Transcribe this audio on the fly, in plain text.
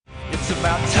It's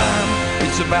about time,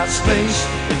 it's about space,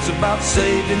 it's about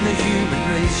saving the human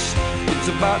race. It's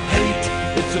about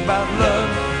hate, it's about love,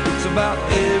 it's about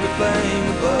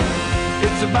everything above.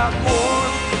 It's about war,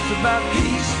 it's about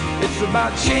peace, it's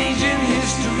about changing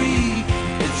history.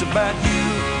 It's about you,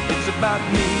 it's about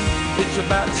me, it's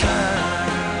about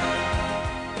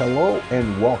time. Hello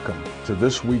and welcome to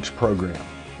this week's program.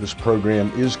 This program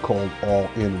is called All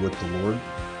In with the Lord,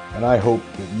 and I hope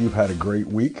that you've had a great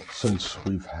week since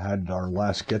we've had our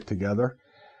last get-together.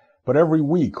 But every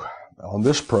week, on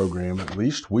this program at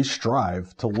least, we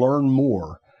strive to learn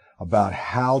more about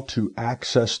how to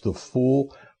access the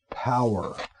full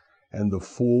power and the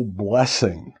full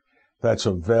blessing that's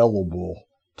available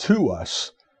to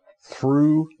us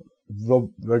through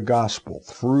the gospel,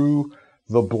 through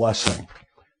the blessing,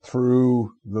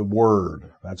 through the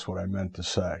word. That's what I meant to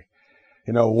say.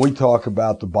 You know, when we talk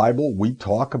about the Bible, we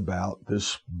talk about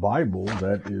this Bible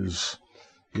that is,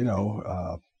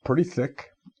 pretty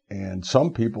thick. And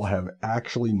some people have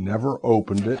actually never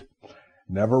opened it,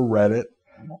 never read it,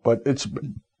 but it's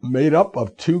made up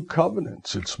of two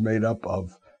covenants. It's made up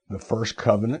of the first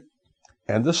covenant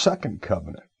and the second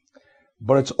covenant.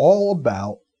 But it's all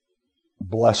about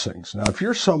blessings. Now, if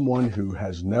you're someone who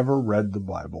has never read the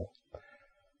Bible,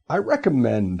 I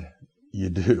recommend you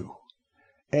do.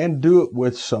 And do it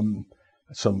with some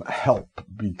help,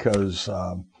 because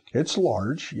it's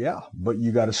large, but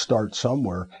you got to start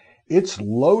somewhere. It's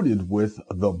loaded with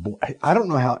I don't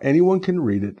know how anyone can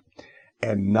read it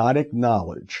and not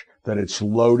acknowledge that it's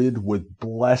loaded with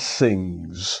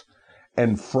blessings.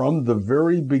 And from the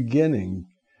very beginning,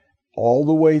 all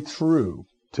the way through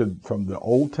from the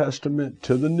Old Testament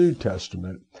to the New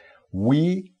Testament,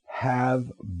 we have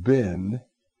been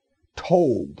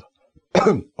told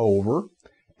over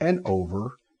and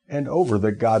over and over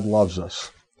that God loves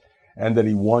us and that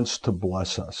He wants to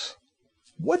bless us.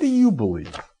 What do you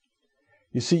believe?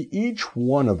 You see, each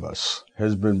one of us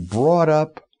has been brought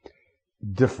up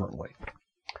differently,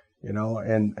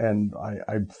 and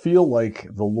I feel like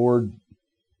the Lord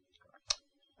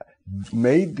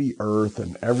made the earth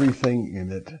and everything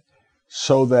in it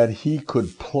so that He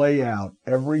could play out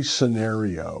every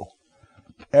scenario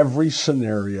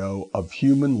of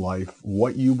human life,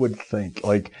 what you would think.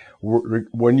 Like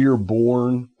when you're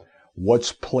born,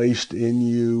 what's placed in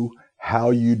you, how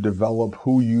you develop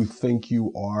who you think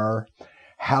you are,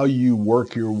 how you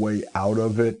work your way out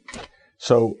of it.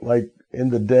 So like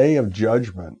in the day of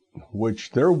judgment,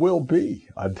 which there will be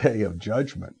a day of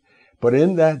judgment, but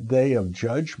in that day of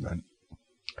judgment,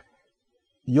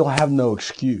 you'll have no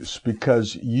excuse,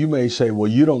 because you may say,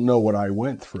 well, you don't know what I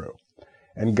went through.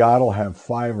 And God will have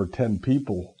 5 or 10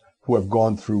 people who have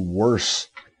gone through worse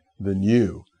than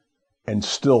you and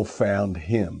still found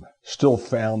Him, still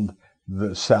found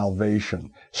the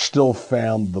salvation, still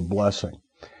found the blessing.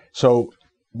 So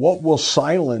what will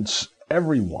silence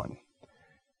everyone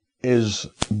is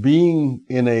being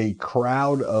in a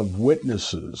crowd of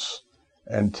witnesses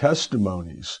and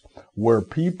testimonies where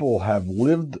people have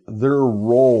lived their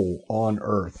role on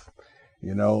earth.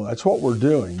 That's what we're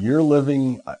doing.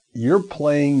 You're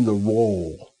playing the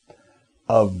role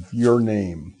of your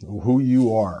name, who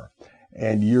you are,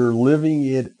 and you're living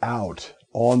it out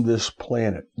on this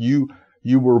planet. You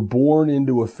were born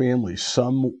into a family.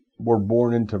 Some were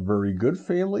born into very good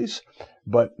families,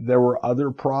 but there were other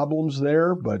problems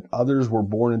there, but others were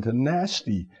born into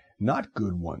nasty, not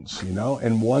good ones,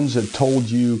 and ones that told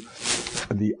you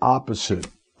the opposite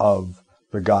of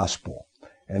the gospel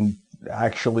and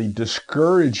actually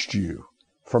discouraged you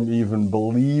from even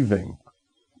believing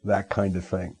that kind of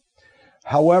thing.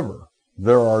 However,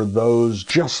 there are those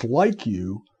just like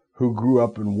you who grew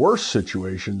up in worse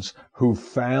situations who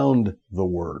found the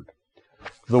Word.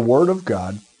 The Word of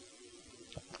God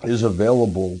is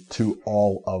available to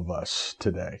all of us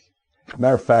today.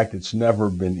 Matter of fact, it's never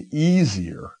been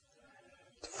easier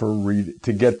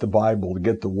to get the Bible, to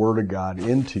get the Word of God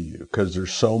into you, because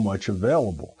there's so much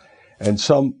available. And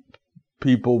some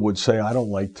people would say, I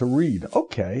don't like to read.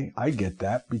 Okay, I get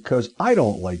that, because I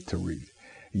don't like to read.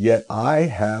 Yet I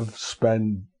have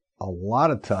spent a lot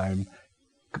of time,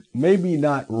 maybe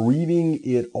not reading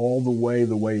it all the way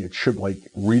it should,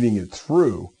 like reading it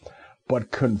through,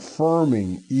 but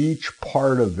confirming each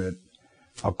part of it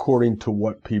according to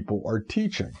what people are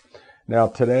teaching. Now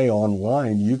today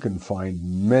online, you can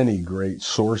find many great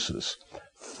sources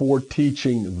for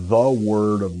teaching the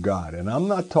Word of God. And I'm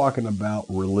not talking about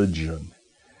religion.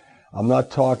 I'm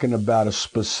not talking about a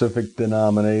specific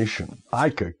denomination. I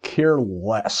could care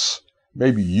less.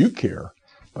 Maybe you care,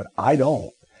 but I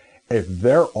don't. If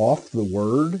they're off the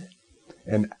Word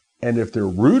and if they're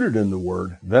rooted in the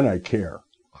Word, then I care.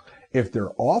 If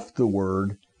they're off the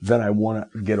word, then I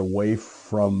want to get away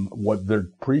from what they're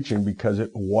preaching because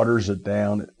it waters it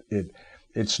down.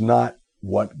 It's not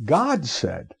what God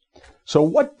said. So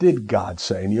what did God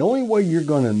say? And the only way you're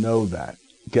going to know that,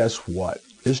 guess what,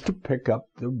 is to pick up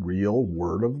the real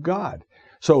Word of God.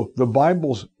 So the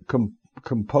Bible's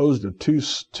composed of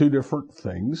two different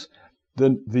things.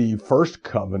 The first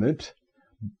covenant,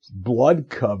 blood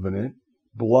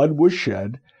was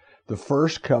shed, the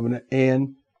first covenant,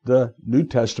 and the New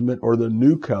Testament or the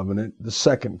New Covenant, the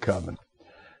second covenant.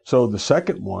 So the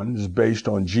second one is based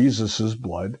on Jesus's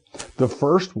blood. The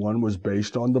first one was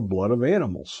based on the blood of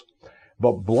animals.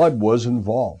 But blood was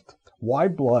involved. Why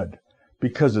blood?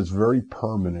 Because it's very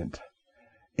permanent.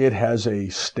 It has a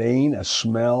stain, a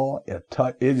smell, a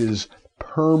touch. It is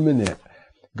permanent.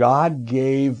 God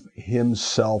gave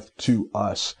himself to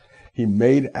us. He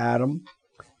made Adam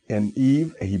and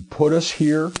Eve. He put us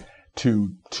here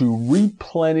to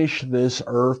replenish this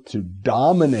earth, to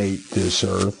dominate this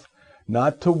earth,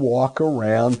 not to walk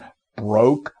around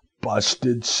broke,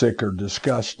 busted, sick, or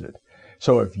disgusted.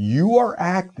 So if you are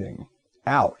acting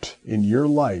out in your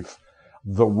life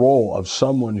the role of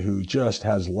someone who just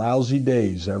has lousy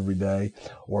days every day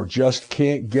or just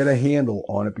can't get a handle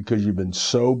on it because you've been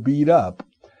so beat up,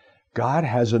 God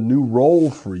has a new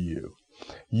role for you.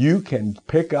 You can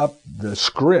pick up the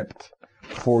script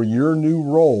for your new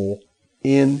role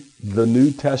in the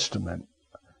New Testament,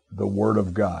 the Word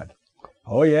of God.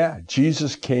 Oh yeah,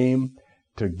 Jesus came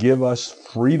to give us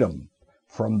freedom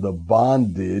from the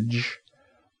bondage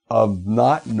of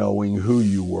not knowing who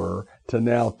you were to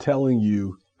now telling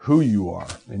you who you are.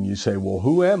 And you say, well,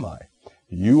 who am I?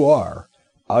 You are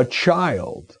a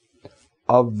child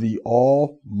of the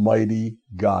Almighty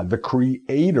God, the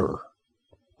creator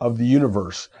of the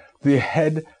universe, the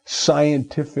head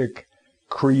scientific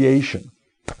creation.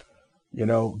 You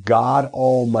know, God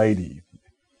Almighty,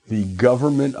 the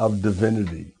government of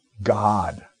divinity,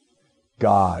 God.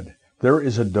 There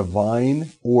is a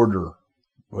divine order,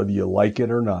 whether you like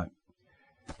it or not.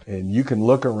 And you can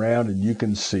look around and you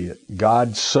can see it.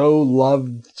 God so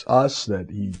loved us that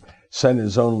he sent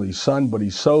his only son, but he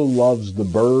so loves the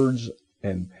birds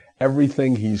and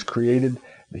everything he's created,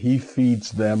 he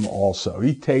feeds them also.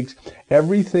 He takes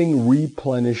everything,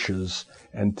 replenishes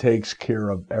and takes care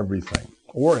of everything,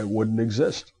 or it wouldn't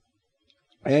exist.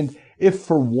 And if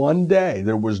for one day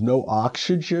there was no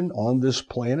oxygen on this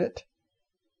planet,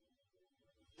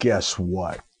 guess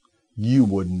what? You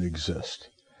wouldn't exist.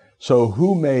 So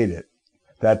who made it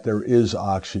that there is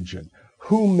oxygen?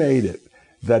 Who made it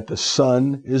that the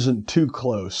sun isn't too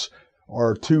close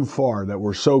or too far, that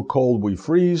we're so cold we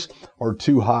freeze or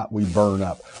too hot we burn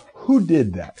up? Who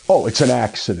did that? Oh, it's an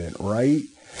accident, right?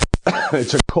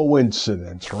 It's a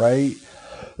coincidence, right?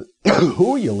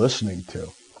 Who are you listening to?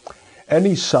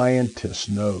 Any scientist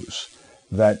knows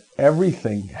that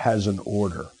everything has an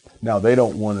order. Now, they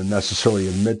don't want to necessarily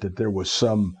admit that there was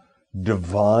some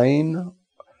divine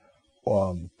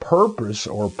purpose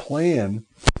or plan,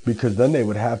 because then they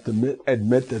would have to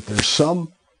admit that there's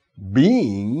some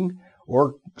being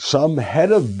or some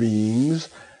head of beings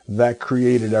that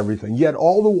created everything. Yet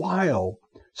all the while,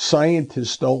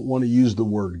 scientists don't want to use the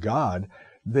word God.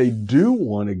 They do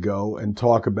want to go and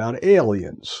talk about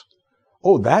aliens.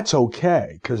 Oh, that's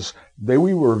okay, because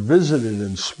we were visited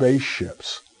in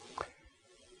spaceships.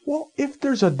 Well, if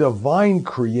there's a divine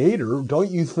creator,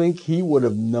 don't you think he would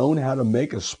have known how to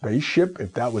make a spaceship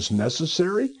if that was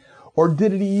necessary? Or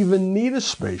did he even need a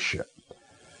spaceship?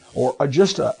 Or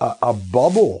just a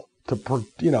bubble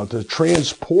to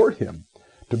transport him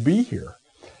to be here?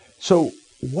 So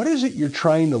what is it you're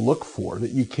trying to look for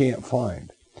that you can't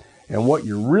find? And what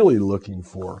you're really looking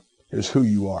for is who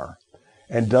you are.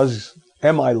 And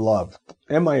am I loved?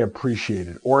 Am I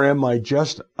appreciated? Or am I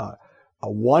just a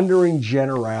wandering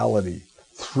generality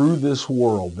through this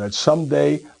world that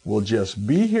someday will just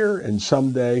be here and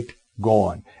someday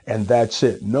gone? And that's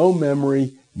it. No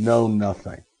memory, no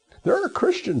nothing. There are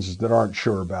Christians that aren't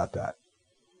sure about that.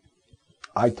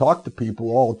 I talk to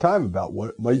people all the time about what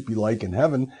it might be like in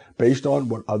heaven based on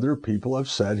what other people have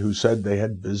said, who said they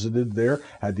had visited there,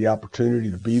 had the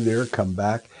opportunity to be there, come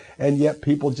back. And yet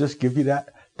people just give you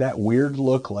that weird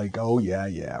look like, oh,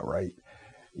 yeah, right.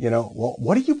 Well,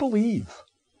 what do you believe?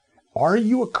 Are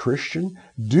you a Christian?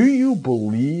 Do you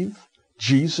believe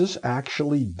Jesus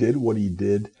actually did what he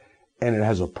did and it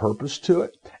has a purpose to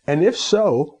it? And if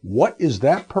so, what is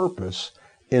that purpose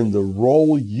in the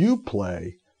role you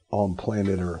play on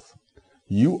planet Earth?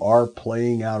 You are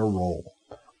playing out a role.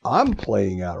 I'm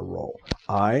playing out a role.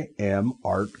 I am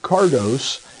Art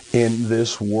Cardos in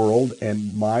this world,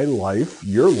 and my life,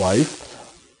 your life,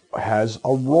 has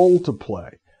a role to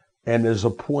play. And there's a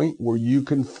point where you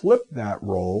can flip that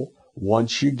role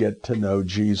once you get to know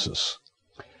Jesus.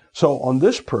 So on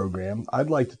this program, I'd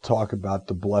like to talk about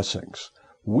the blessings.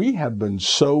 We have been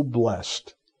so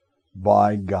blessed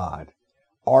by God.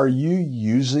 Are you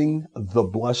using the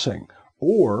blessing,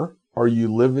 or are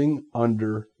you living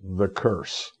under the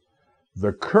curse?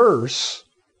 The curse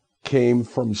came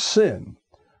from sin.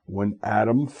 When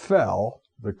Adam fell,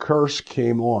 the curse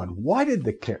came on. Why did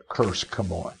the curse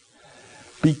come on?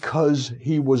 Because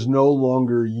he was no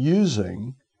longer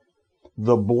using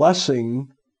the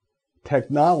blessing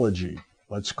technology,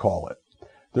 let's call it.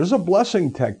 There's a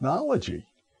blessing technology.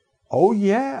 Oh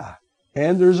yeah.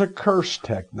 And there's a curse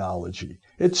technology.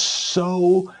 It's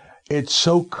so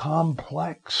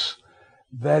complex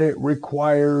that it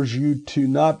requires you to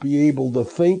not be able to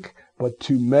think, but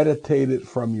to meditate it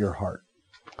from your heart.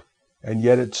 And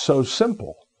yet it's so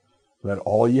simple that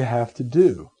all you have to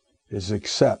do is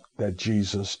accept that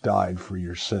Jesus died for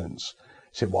your sins. You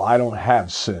say, well, I don't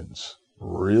have sins.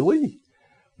 Really?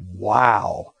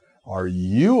 Wow. Are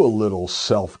you a little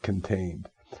self-contained?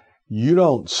 You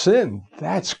don't sin.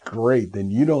 That's great.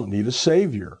 Then you don't need a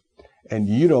savior. And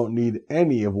you don't need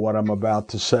any of what I'm about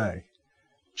to say.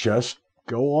 Just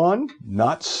go on,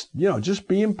 just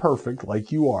being perfect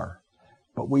like you are.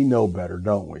 But we know better,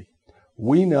 don't we?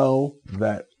 We know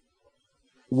that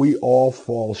we all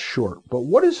fall short. But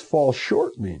what does fall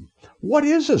short mean? What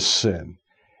is a sin?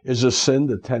 Is a sin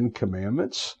the Ten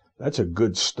Commandments? That's a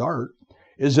good start.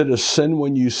 Is it a sin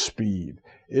when you speed?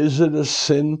 Is it a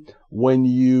sin when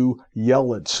you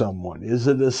yell at someone? Is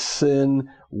it a sin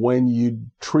when you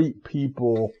treat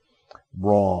people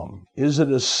wrong? Is it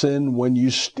a sin when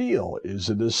you steal? Is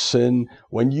it a sin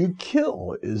when you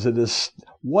kill?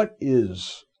 What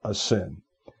is a sin?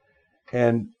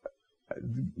 And,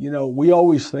 we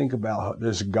always think about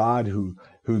this God who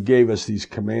gave us these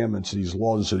commandments, these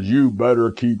laws, and says, you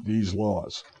better keep these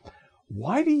laws.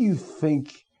 Why do you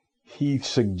think he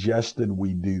suggested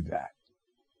we do that?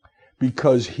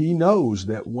 Because he knows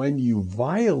that when you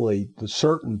violate the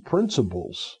certain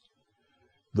principles,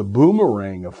 the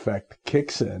boomerang effect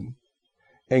kicks in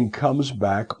and comes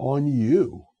back on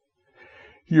you.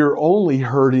 You're only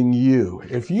hurting you.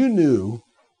 If you knew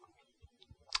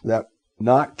that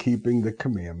not keeping the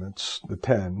commandments, the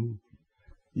 10,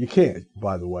 you can't,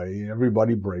 by the way.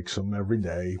 Everybody breaks them every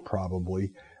day,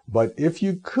 probably. But if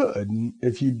you could,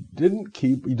 if you don't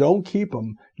keep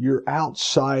them, you're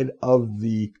outside of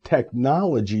the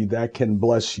technology that can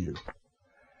bless you.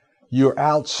 You're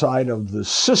outside of the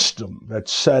system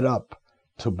that's set up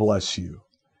to bless you.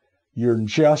 You're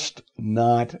just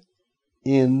not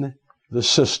in the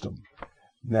system.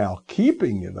 Now,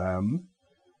 keeping them,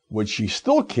 which you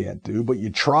still can't do, but you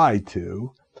try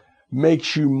to,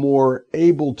 makes you more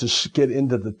able to get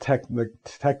into the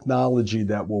technology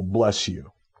that will bless you.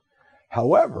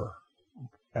 However,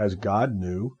 as God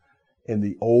knew, in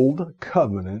the old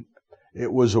covenant,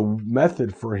 it was a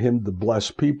method for him to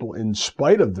bless people in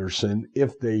spite of their sin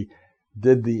if they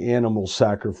did the animal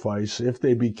sacrifice, if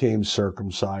they became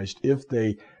circumcised, if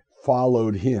they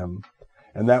followed him.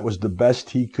 And that was the best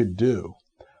he could do.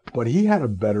 But he had a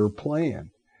better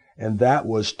plan. And that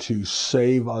was to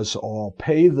save us all,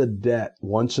 pay the debt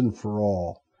once and for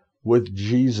all with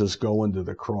Jesus going to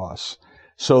the cross,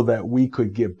 so that we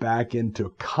could get back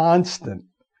into constant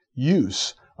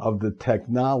use of the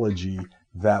technology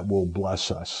that will bless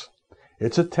us.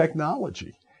 It's a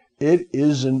technology. It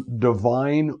is a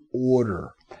divine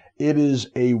order. It is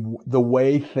the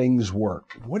way things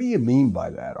work. What do you mean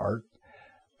by that, Art?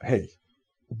 Hey,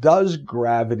 does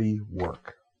gravity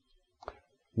work?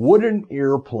 Would an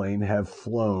airplane have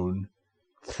flown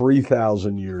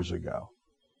 3,000 years ago?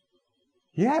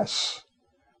 Yes,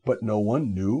 but no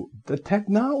one knew the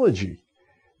technology.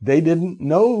 They didn't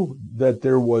know that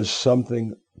there was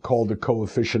something called a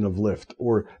coefficient of lift,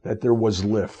 or that there was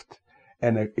lift.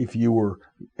 And if you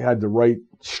had the right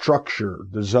structure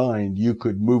designed, you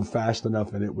could move fast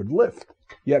enough and it would lift.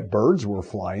 Yet birds were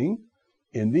flying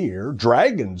in the air.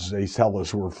 Dragons, they tell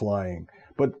us, were flying.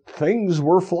 But things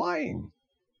were flying.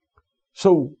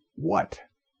 So what?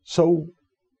 So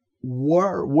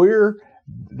where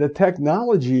the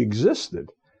technology existed,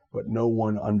 but no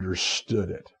one understood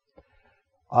it.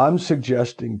 I'm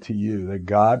suggesting to you that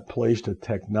God placed a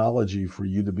technology for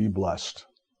you to be blessed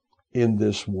in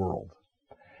this world.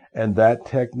 And that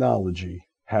technology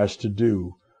has to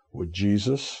do with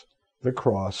Jesus, the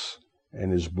cross,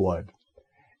 and his blood.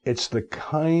 It's the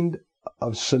kind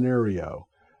of scenario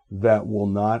that will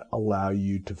not allow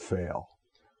you to fail.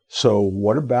 So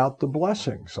what about the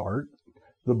blessings, Art?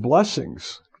 The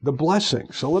blessings.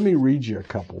 So let me read you a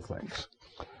couple things.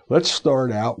 Let's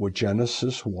start out with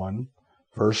Genesis 1,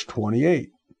 verse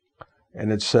 28.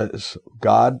 And it says,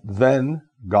 God, the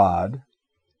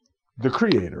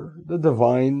creator, the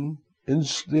divine,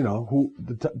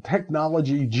 the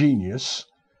technology genius,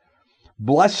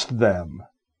 blessed them.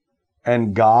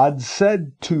 And God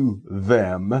said to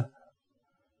them,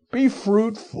 be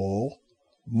fruitful,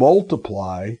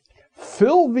 multiply,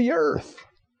 fill the earth,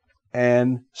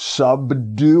 and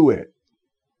subdue it.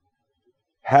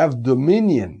 Have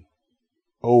dominion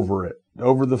over it,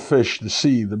 over the fish, the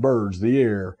sea, the birds, the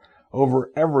air, over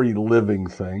every living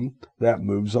thing that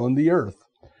moves on the earth.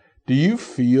 Do you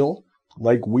feel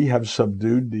like we have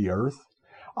subdued the earth?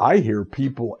 I hear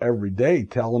people every day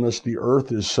telling us the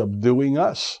earth is subduing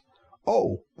us.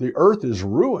 Oh, the earth is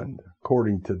ruined,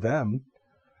 according to them.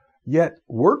 Yet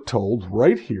we're told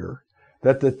right here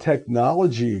that the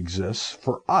technology exists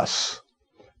for us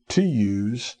to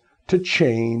use to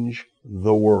change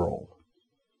the world.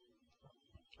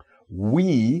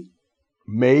 We,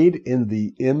 made in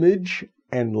the image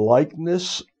and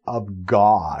likeness of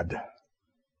God.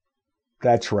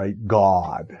 That's right,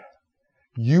 God.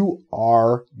 You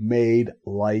are made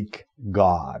like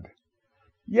God.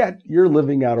 Yet you're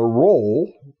living out a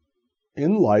role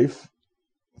in life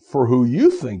for who you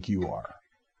think you are.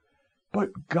 But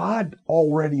God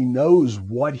already knows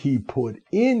what he put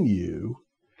in you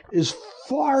is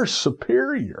far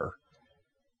superior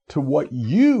to what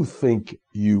you think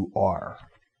you are.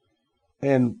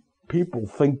 And people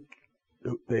think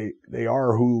they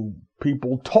are who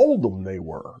people told them they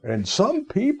were. And some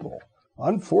people,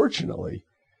 unfortunately,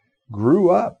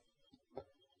 grew up,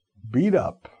 beat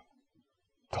up,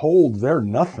 told they're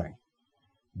nothing,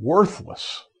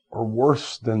 worthless, or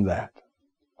worse than that.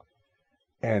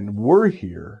 And we're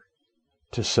here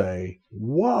to say,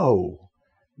 whoa,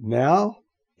 now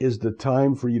is the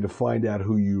time for you to find out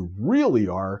who you really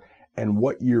are and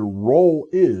what your role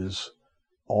is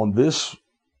on this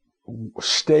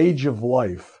stage of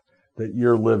life that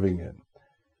you're living in.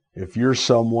 If you're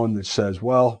someone that says,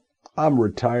 well, I'm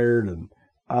retired and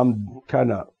I'm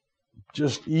kind of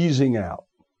just easing out,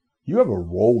 you have a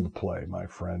role to play, my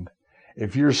friend.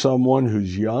 If you're someone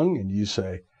who's young and you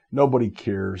say, nobody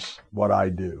cares what I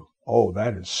do, oh,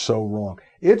 that is so wrong.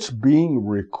 It's being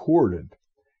recorded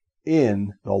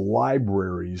in the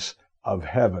libraries of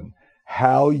heaven,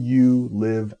 how you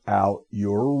live out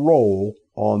your role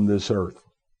on this earth.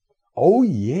 Oh,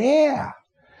 yeah.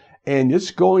 And it's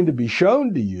going to be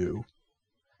shown to you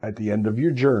at the end of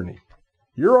your journey.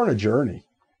 You're on a journey.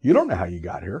 You don't know how you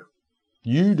got here.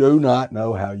 You do not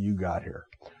know how you got here.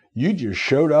 You just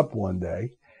showed up one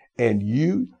day and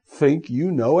you think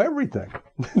you know everything.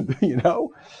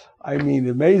 I mean, it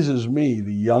amazes me,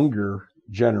 the younger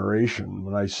generation.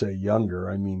 When I say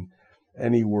younger, I mean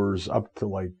anywhere up to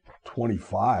like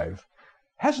 25,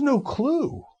 has no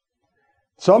clue.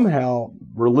 Somehow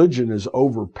religion has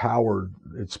overpowered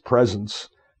its presence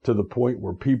to the point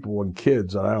where people and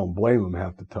kids, and I don't blame them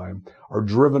half the time, are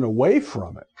driven away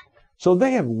from it. So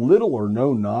they have little or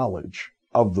no knowledge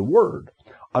of the Word,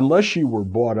 unless you were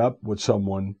brought up with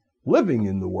someone living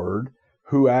in the Word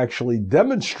who actually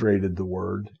demonstrated the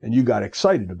Word and you got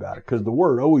excited about it, because the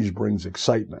Word always brings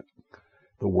excitement.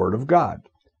 The Word of God,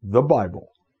 the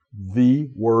Bible, the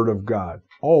Word of God,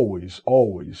 always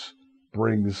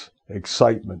brings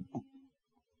excitement.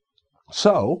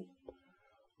 So,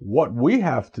 what we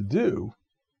have to do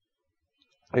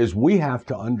is we have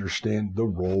to understand the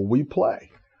role we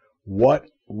play. What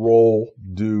role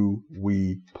do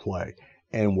we play?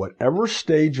 And whatever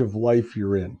stage of life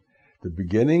you're in, the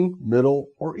beginning, middle,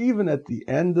 or even at the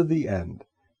end of the end,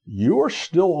 you are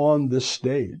still on this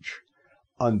stage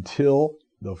until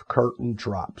the curtain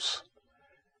drops.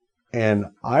 And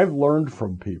I've learned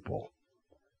from people,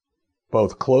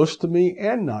 both close to me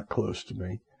and not close to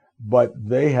me, but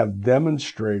they have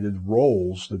demonstrated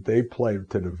roles that they play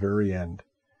to the very end.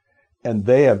 And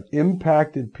they have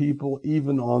impacted people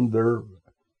even on their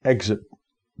exit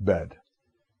bed,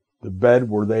 the bed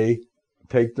where they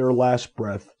take their last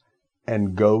breath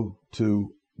and go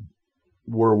to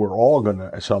where we're all going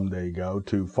to someday go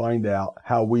to find out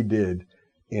how we did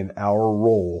in our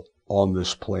role on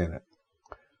this planet.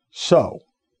 So,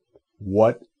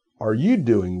 what are you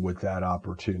doing with that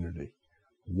opportunity?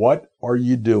 What are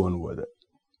you doing with it?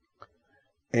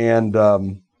 And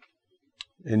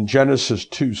in Genesis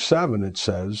 2:7 it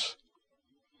says,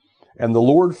 and the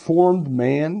Lord formed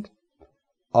man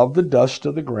of the dust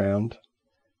of the ground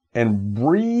and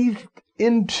breathed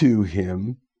into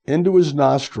his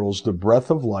nostrils, the breath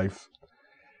of life,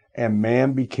 and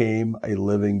man became a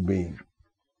living being.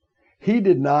 He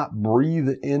did not breathe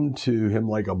into him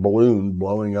like a balloon,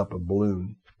 blowing up a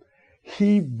balloon.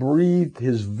 He breathed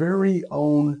his very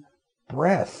own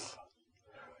breath.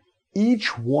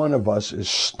 Each one of us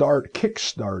is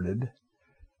kick-started.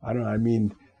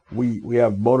 We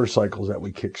have motorcycles that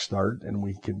we kickstart, and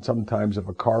we can sometimes, if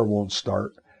a car won't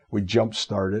start, we jump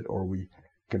start it, or we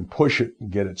can push it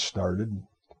and get it started.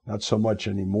 Not so much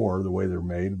anymore the way they're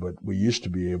made, but we used to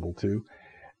be able to.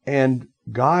 And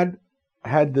God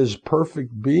had this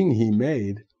perfect being he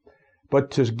made,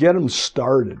 but to get him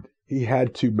started, he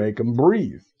had to make him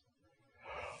breathe.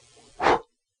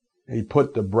 He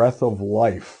put the breath of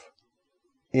life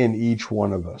in each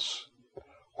one of us.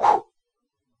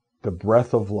 The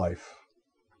breath of life.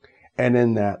 And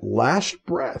in that last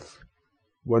breath,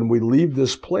 when we leave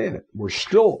this planet, we're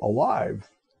still alive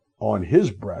on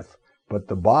his breath, but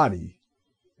the body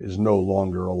is no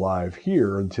longer alive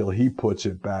here until he puts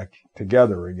it back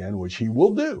together again, which he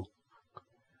will do.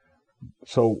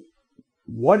 So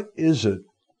what is it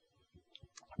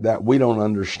that we don't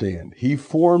understand? He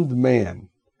formed man.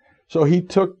 So he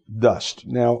took dust.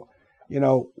 Now,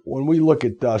 when we look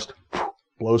at dust,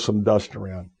 blow some dust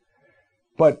around.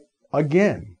 But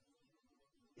again,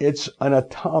 it's an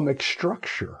atomic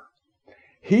structure.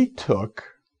 He took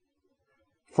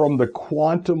from the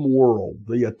quantum world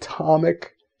the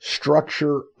atomic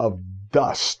structure of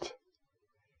dust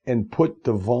and put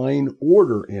divine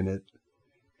order in it,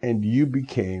 and you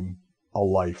became a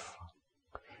life.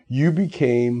 You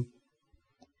became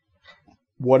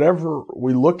whatever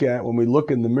we look at when we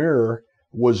look in the mirror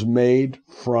was made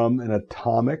from an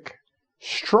atomic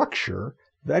structure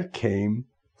that came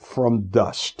from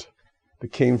dust.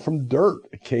 It came from dirt.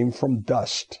 It came from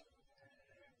dust.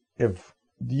 If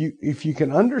you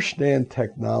can understand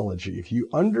technology, if you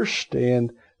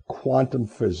understand quantum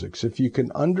physics, if you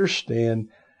can understand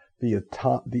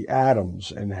the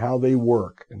atoms and how they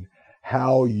work and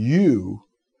how you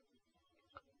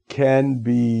can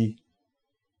be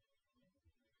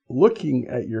looking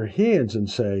at your hands and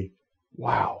say,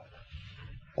 wow,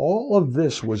 all of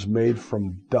this was made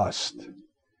from dust,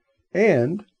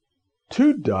 and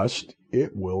to dust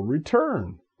it will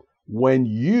return. When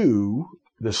you,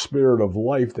 the spirit of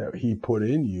life that he put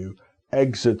in you,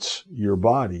 exits your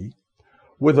body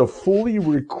with a fully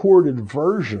recorded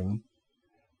version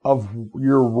of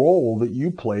your role that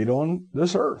you played on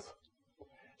this earth.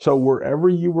 So wherever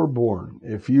you were born,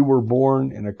 if you were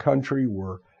born in a country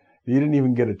where you didn't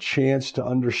even get a chance to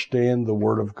understand the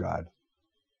Word of God,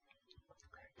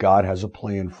 God has a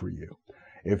plan for you.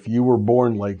 If you were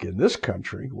born like in this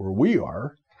country where we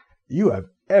are, you have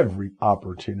every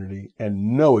opportunity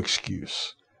and no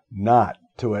excuse not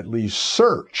to at least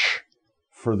search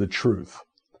for the truth.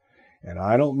 And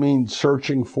I don't mean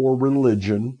searching for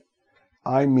religion.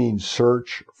 I mean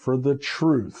search for the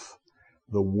truth,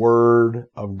 the Word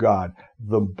of God,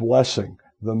 the blessing,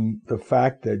 the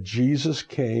fact that Jesus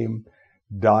came,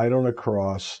 died on a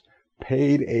cross,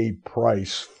 paid a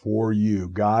price for you.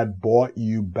 God bought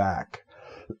you back.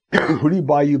 Who did he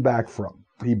buy you back from?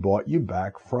 He bought you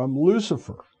back from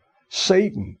Lucifer,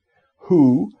 Satan,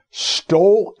 who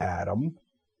stole Adam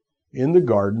in the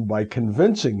garden by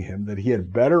convincing him that he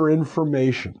had better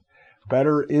information,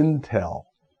 better intel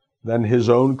than his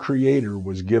own creator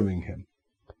was giving him.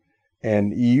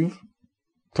 And Eve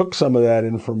took some of that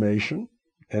information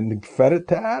and fed it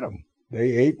to Adam.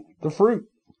 They ate the fruit.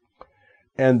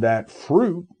 And that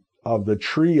fruit of the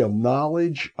tree of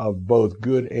knowledge of both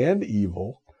good and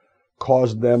evil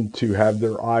caused them to have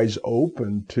their eyes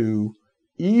open to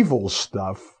evil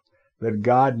stuff that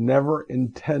God never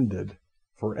intended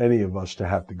for any of us to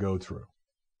have to go through.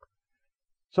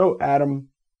 So Adam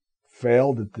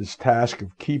failed at this task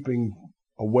of keeping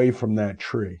away from that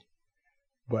tree.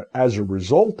 But as a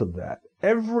result of that,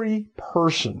 every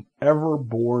person ever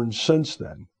born since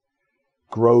then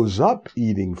grows up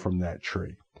eating from that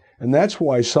tree. And that's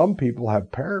why some people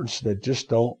have parents that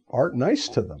just aren't nice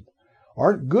to them,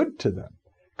 aren't good to them,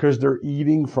 because they're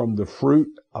eating from the fruit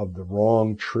of the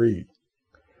wrong tree.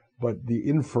 But the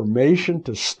information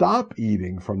to stop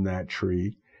eating from that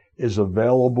tree is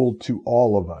available to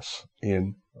all of us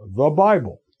in the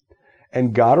Bible.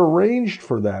 And God arranged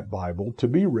for that Bible to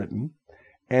be written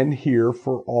and here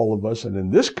for all of us. And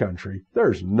in this country,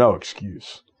 there's no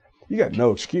excuse. You got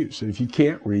no excuse. If you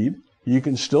can't read, you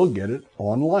can still get it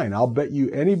online. I'll bet you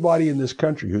anybody in this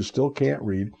country who still can't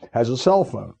read has a cell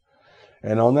phone.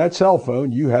 And on that cell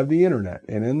phone, you have the internet.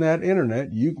 And in that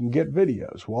internet, you can get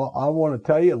videos. Well, I want to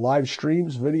tell you, live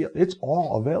streams, video, it's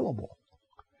all available.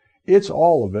 It's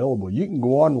all available. You can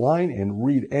go online and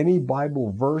read any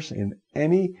Bible verse in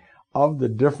any of the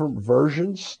different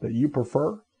versions that you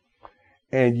prefer.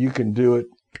 And you can do it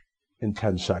in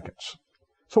 10 seconds.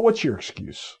 So what's your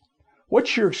excuse?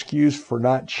 What's your excuse for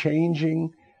not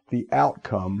changing the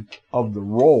outcome of the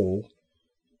role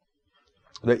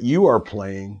that you are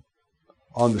playing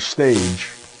on the stage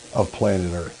of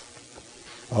planet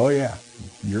Earth? Oh yeah,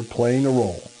 you're playing a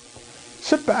role.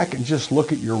 Sit back and just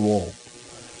look at your role.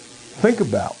 Think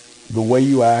about the way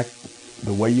you act,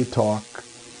 the way you talk,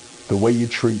 the way you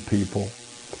treat people,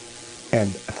 and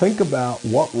think about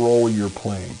what role you're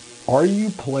playing. Are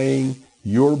you playing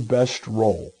your best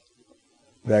role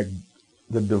that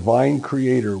the divine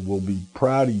creator will be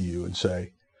proud of you and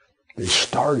say, they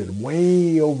started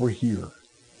way over here,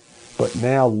 but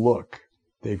now look,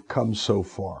 they've come so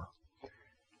far.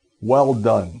 Well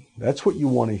done. That's what you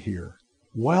want to hear.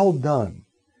 Well done.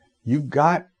 You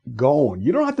got going.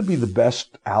 You don't have to be the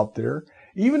best out there.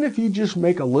 Even if you just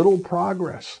make a little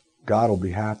progress, God will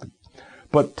be happy.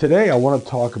 But today I want to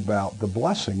talk about the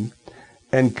blessing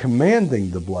and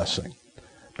commanding the blessing,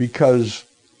 because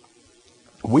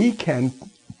we can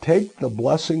take the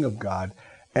blessing of God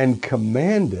and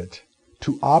command it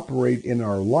to operate in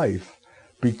our life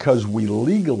because we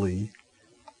legally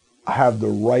have the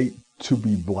right to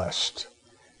be blessed.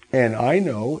 And I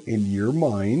know in your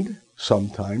mind,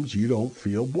 sometimes you don't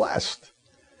feel blessed.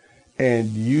 And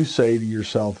you say to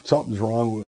yourself, something's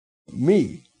wrong with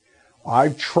me.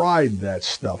 I've tried that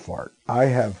stuff, Art. I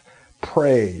have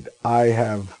prayed. I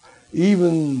have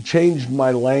even changed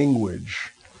my language.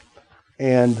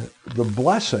 And the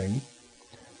blessing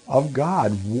of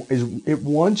God it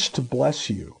wants to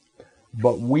bless you.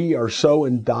 But we are so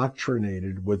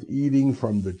indoctrinated with eating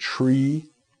from the tree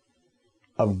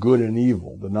of good and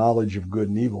evil, the knowledge of good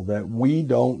and evil, that we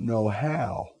don't know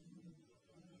how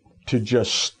to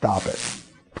just stop it.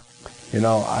 You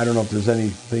know, I don't know if there's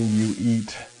anything you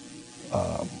eat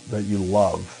that you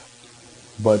love,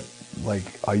 but like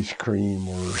ice cream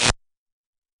or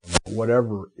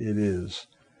whatever it is,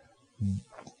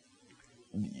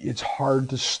 it's hard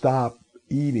to stop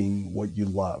eating what you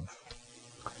love.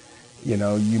 You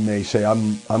know, you may say,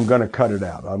 I'm going to cut it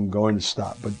out. I'm going to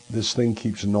stop. But this thing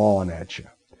keeps gnawing at you.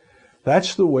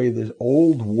 That's the way this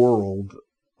old world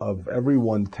of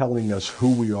everyone telling us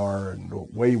who we are and the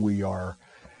way we are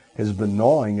has been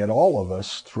gnawing at all of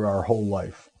us through our whole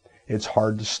life. It's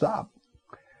hard to stop.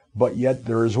 But yet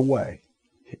there is a way.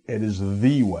 It is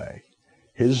the way.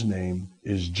 His name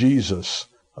is Jesus,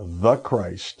 the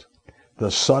Christ, the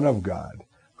Son of God,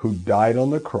 who died on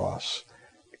the cross,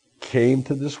 came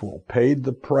to this world, paid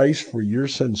the price for your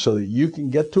sins so that you can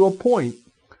get to a point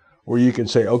where you can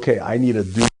say, okay, I need a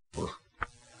do-over.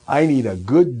 I need a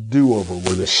good do-over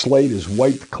where the slate is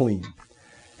wiped clean.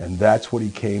 And that's what he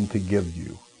came to give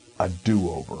you, a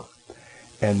do-over.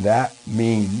 And that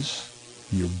means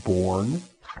you're born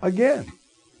again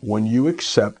when you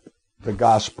accept the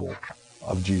gospel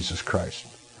of Jesus Christ.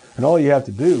 And all you have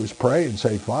to do is pray and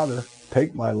say, Father,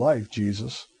 take my life,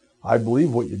 Jesus. I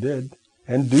believe what you did.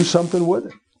 And do something with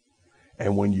it.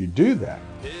 And when you do that,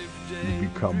 you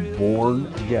become born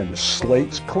again. The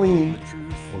slate's clean.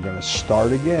 We're going to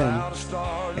start again.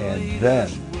 And then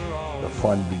the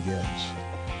fun begins.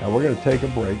 Now we're going to take a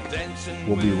break.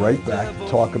 We'll be right back to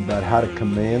talk about how to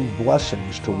command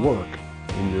blessings to work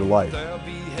in your life.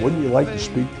 Wouldn't you like to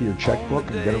speak to your checkbook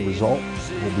and get a result?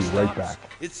 We'll be right back.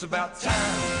 It's about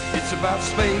time, it's about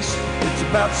space, it's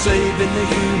about saving the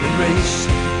human race.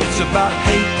 It's about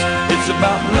hate, it's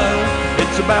about love,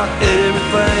 it's about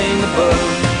everything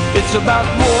above. It's about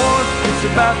war, it's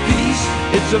about peace,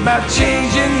 it's about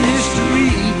changing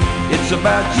history. It's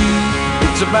about you,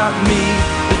 it's about me,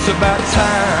 it's about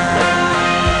time.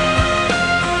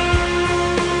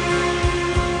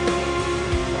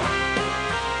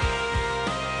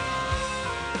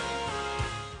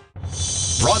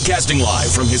 Broadcasting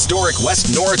live from historic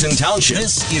West Norriton Township.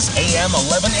 This is AM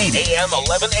 1180. AM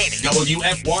 1180.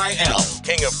 WFYL.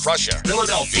 King of Prussia,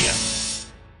 Philadelphia.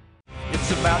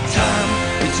 It's about time.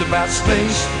 It's about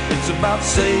space. It's about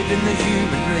saving the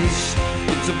human race.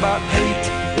 It's about hate.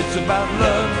 It's about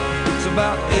love. It's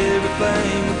about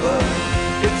everything above.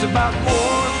 It's about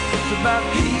war. It's about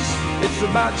peace. It's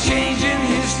about changing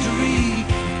history.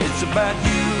 It's about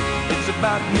you. It's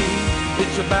about me.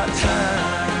 It's about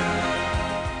time.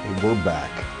 We're back,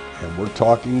 and we're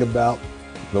talking about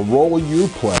the role you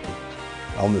play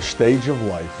on the stage of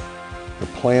life, the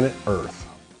planet Earth.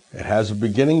 It has a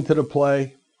beginning to the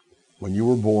play when you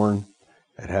were born.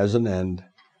 It has an end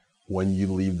when you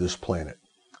leave this planet.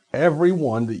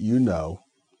 Everyone that you know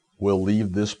will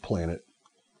leave this planet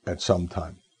at some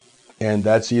time. And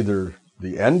that's either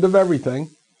the end of everything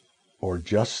or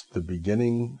just the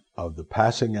beginning of the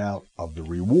passing out of the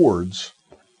rewards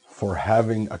for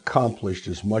having accomplished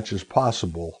as much as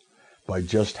possible by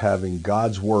just having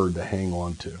God's word to hang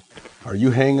on to. Are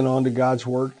you hanging on to God's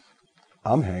word?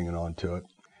 I'm hanging on to it.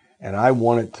 And I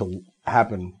want it to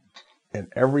happen in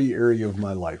every area of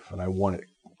my life. And I want it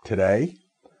today.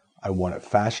 I want it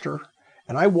faster.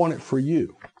 And I want it for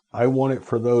you. I want it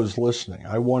for those listening.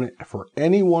 I want it for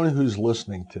anyone who's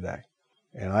listening today.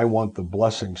 And I want the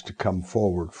blessings to come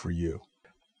forward for you.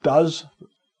 Does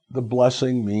the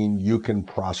blessing mean you can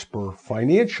prosper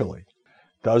financially?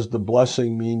 Does the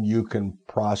blessing mean you can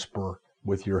prosper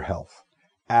with your health?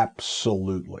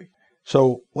 Absolutely.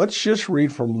 So let's just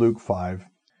read from Luke 5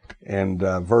 and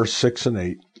verse 6 and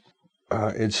 8.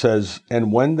 It says,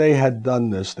 and when they had done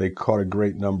this, they caught a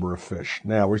great number of fish.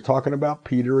 Now, we're talking about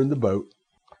Peter in the boat.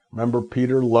 Remember,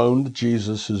 Peter loaned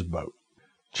Jesus his boat.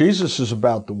 Jesus is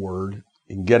about the word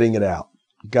and getting it out.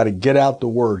 You got to get out the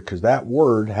word, because that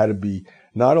word had to be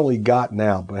not only gotten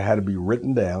out, but it had to be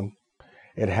written down.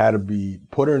 It had to be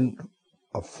put in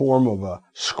a form of a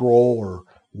scroll or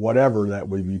whatever that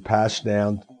would be passed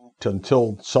down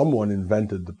until someone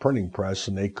invented the printing press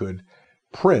and they could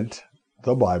print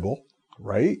the Bible,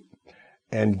 right?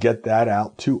 And get that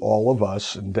out to all of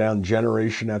us, and down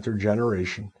generation after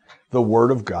generation. The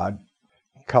Word of God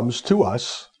comes to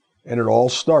us, and it all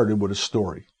started with a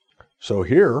story. So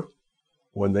here,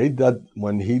 when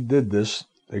he did this,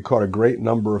 they caught a great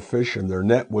number of fish, and their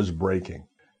net was breaking.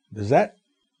 Is that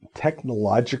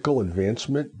technological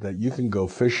advancement that you can go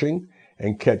fishing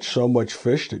and catch so much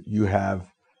fish that you have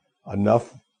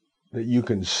enough that you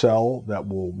can sell that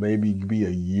will maybe be a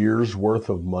year's worth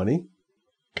of money?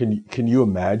 Can you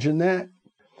imagine that?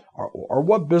 Or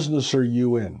what business are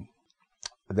you in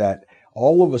that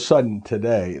all of a sudden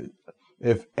today,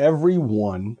 if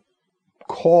everyone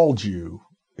called you,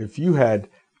 if you had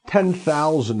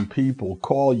 10,000 people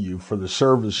call you for the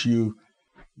service you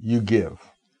give,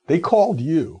 they called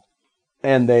you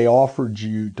and they offered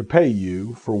you to pay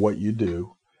you for what you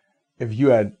do. If you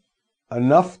had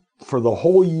enough for the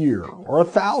whole year, or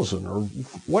 1,000, or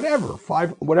whatever,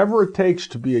 whatever it takes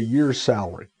to be a year's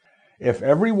salary, if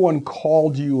everyone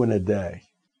called you in a day,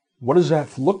 what does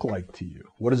that look like to you?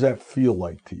 What does that feel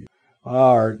like to you?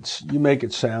 You make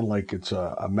it sound like it's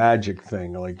a magic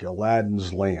thing, like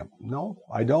Aladdin's lamp. No,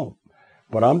 I don't.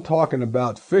 But I'm talking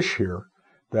about fish here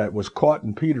that was caught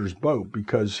in Peter's boat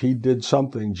because he did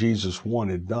something Jesus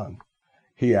wanted done.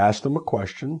 He asked him a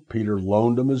question. Peter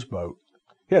loaned him his boat.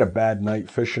 He had a bad night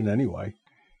fishing anyway.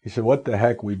 He said, what the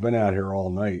heck? We've been out here all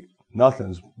night.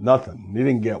 Nothing. He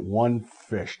didn't get one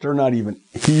fish. They're not even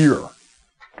here.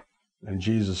 And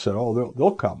Jesus said, oh,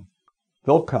 they'll come.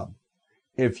 They'll come.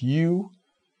 If you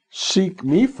seek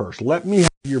me first, let me have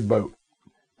your boat,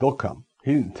 they'll come.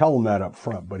 He didn't tell them that up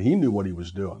front, but he knew what he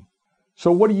was doing.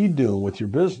 So what are you doing with your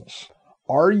business?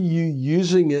 Are you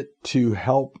using it to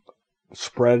help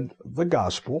spread the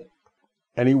gospel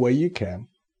any way you can?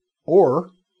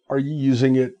 Or are you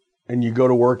using it and you go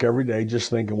to work every day just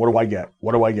thinking, what do I get?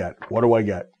 What do I get? What do I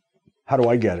get? How do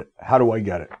I get it? How do I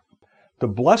get it? The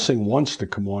blessing wants to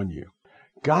come on you.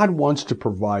 God wants to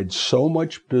provide so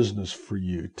much business for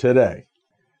you today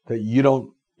that you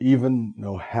don't even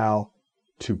know how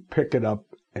to pick it up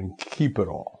and keep it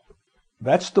all.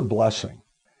 That's the blessing.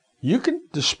 You can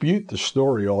dispute the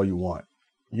story all you want.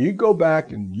 You go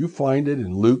back and you find it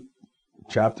in Luke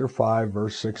chapter 5,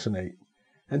 verse 6 and 8,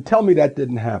 and tell me that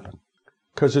didn't happen,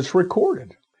 because it's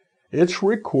recorded. It's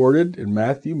recorded in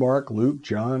Matthew, Mark, Luke,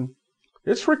 John.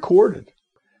 It's recorded.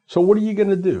 So what are you going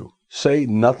to do? Say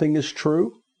nothing is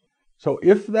true? So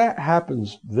if that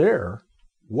happens there,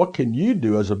 what can you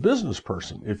do as a business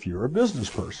person if you're a business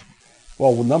person?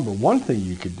 Well, number one thing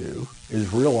you could do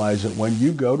is realize that when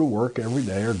you go to work every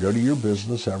day or go to your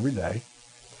business every day,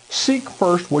 seek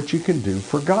first what you can do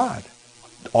for God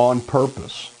on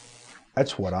purpose.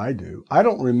 That's what I do. I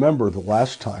don't remember the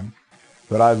last time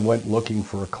that I went looking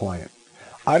for a client.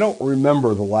 I don't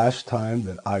remember the last time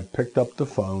that I picked up the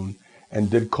phone and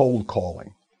did cold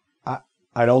calling.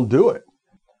 I don't do it.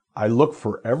 I look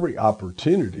for every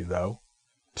opportunity, though,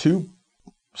 to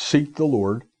seek the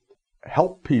Lord,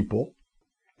 help people.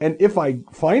 And if I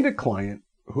find a client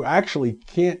who actually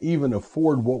can't even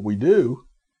afford what we do,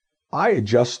 I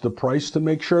adjust the price to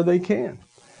make sure they can,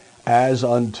 as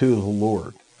unto the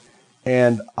Lord.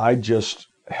 And I just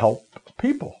help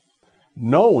people,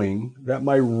 knowing that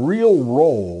my real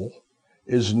role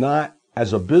is not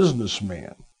as a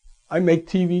businessman. I make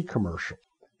TV commercials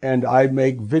and I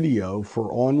make video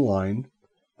for online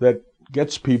that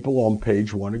gets people on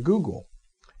page 1 of Google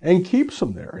and keeps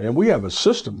them there. And we have a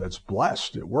system that's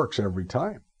blessed. It works every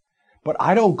time. But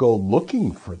I don't go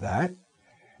looking for that.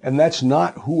 And that's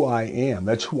not who I am.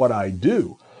 That's what I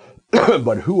do.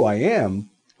 But who I am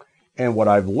And what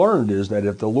I've learned is that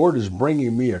if the Lord is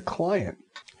bringing me a client,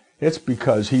 it's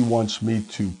because he wants me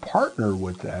to partner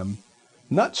with them.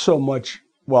 Not so much,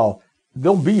 well,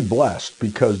 they'll be blessed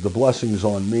because the blessing is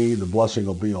on me, the blessing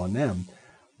will be on them.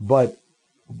 But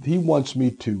he wants me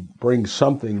to bring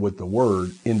something with the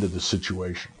word into the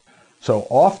situation. So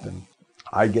often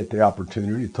I get the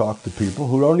opportunity to talk to people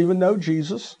who don't even know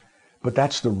Jesus, but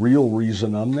that's the real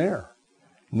reason I'm there.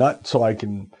 Not so I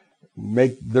can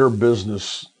make their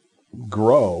business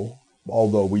grow,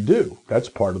 although we do. That's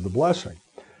part of the blessing.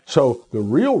 So the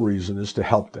real reason is to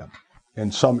help them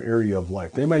in some area of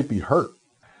life. They might be hurt.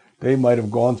 They might have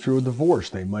gone through a divorce.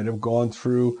 They might have gone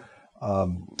through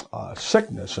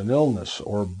sickness and illness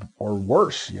or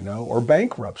worse, or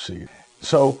bankruptcy.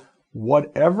 So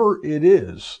whatever it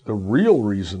is, the real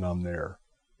reason I'm there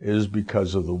is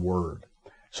because of the word.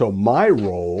 So my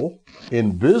role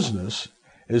in business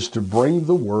is to bring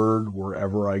the word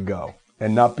wherever I go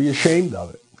and not be ashamed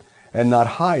of it and not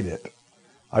hide it.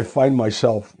 I find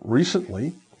myself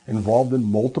recently involved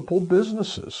in multiple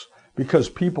businesses because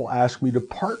people ask me to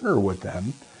partner with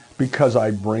them because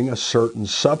I bring a certain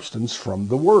substance from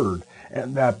the word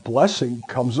and that blessing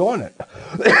comes on it.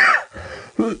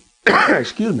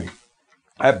 Excuse me.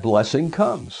 That blessing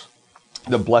comes.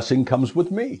 The blessing comes with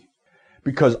me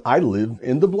because I live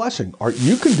in the blessing. Or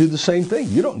you can do the same thing.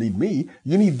 You don't need me.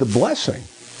 You need the blessing.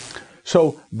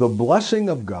 So the blessing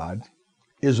of God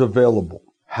is available.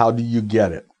 How do you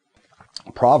get it?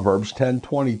 Proverbs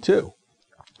 10:22.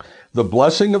 The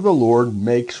blessing of the Lord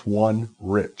makes one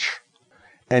rich,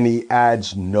 and he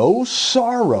adds no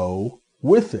sorrow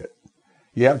with it.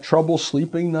 You have trouble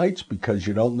sleeping nights because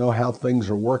you don't know how things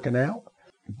are working out?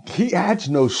 He adds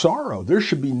no sorrow. There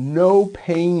should be no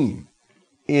pain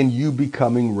in you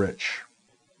becoming rich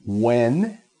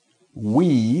when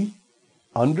we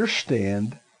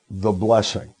understand the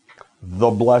blessing, the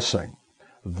blessing,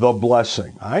 the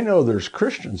blessing. I know there's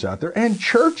Christians out there and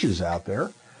churches out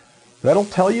there that'll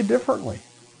tell you differently.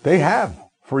 They have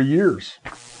for years.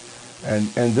 And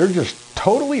they're just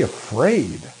totally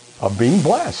afraid of being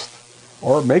blessed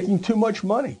or making too much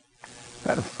money.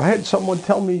 I had someone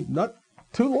tell me not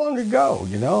too long ago,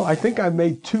 I think I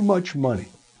made too much money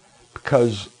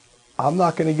because I'm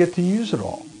not going to get to use it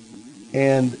all.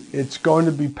 And it's going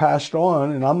to be passed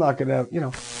on and I'm not going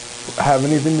to, have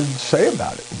anything to say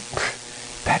about it.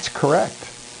 That's correct.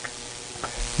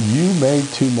 You made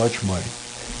too much money.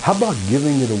 How about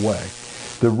giving it away?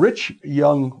 The rich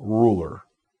young ruler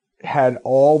had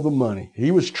all the money. He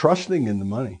was trusting in the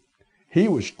money.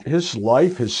 His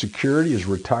life, his security, his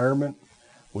retirement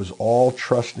was all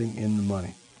trusting in the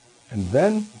money. And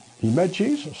then he met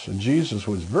Jesus, and Jesus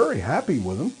was very happy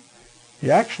with him. He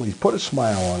actually put a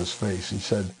smile on his face. He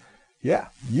said, yeah,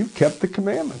 you kept the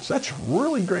commandments. That's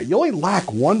really great. You only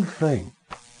lack one thing.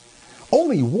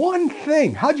 Only one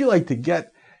thing. How'd you like to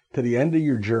get to the end of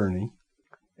your journey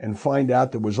and find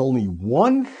out there was only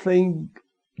one thing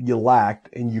you lacked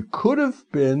and you could have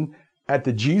been at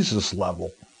the Jesus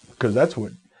level? Because that's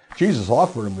what Jesus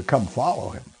offered him, to come follow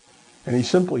him. And he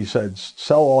simply said,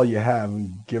 sell all you have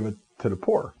and give it to the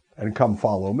poor and come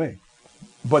follow me.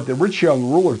 But the rich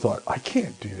young ruler thought, I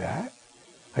can't do that.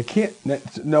 I can't.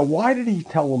 Now, why did he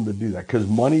tell him to do that? Because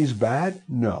money's bad?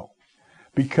 No.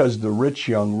 Because the rich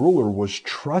young ruler was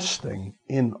trusting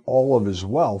in all of his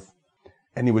wealth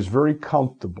and he was very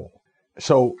comfortable.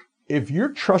 So if you're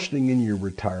trusting in your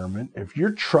retirement, if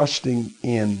you're trusting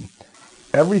in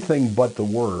everything but the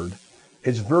word,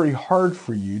 it's very hard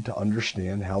for you to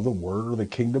understand how the word or the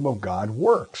kingdom of God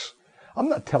works. I'm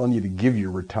not telling you to give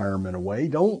your retirement away.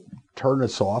 Don't turn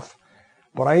us off.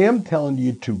 But I am telling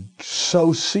you to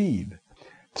sow seed,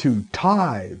 to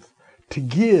tithe, to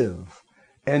give,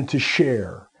 and to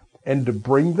share, and to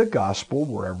bring the gospel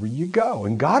wherever you go.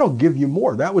 And God will give you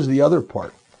more. That was the other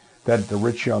part that the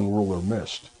rich young ruler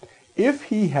missed. If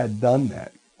he had done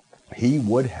that, he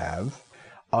would have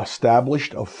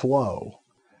established a flow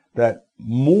that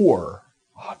more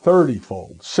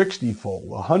 30-fold, 60-fold,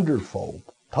 100-fold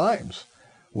times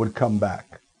would come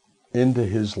back into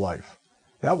his life.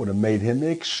 That would have made him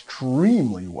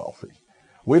extremely wealthy.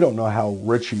 We don't know how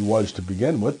rich he was to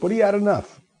begin with, but he had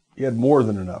enough. He had more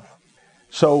than enough.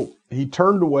 So he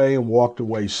turned away and walked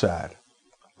away sad.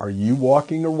 Are you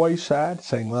walking away sad,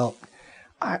 saying, well,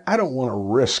 I don't want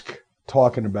to risk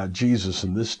talking about Jesus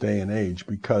in this day and age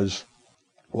because,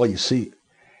 well, you see,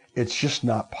 it's just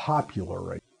not popular,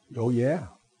 right? Oh, yeah.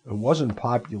 It wasn't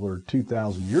popular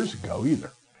 2,000 years ago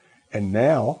either. And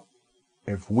now,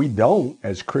 if we don't,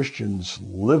 as Christians,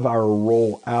 live our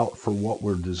role out for what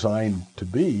we're designed to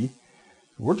be,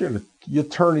 you're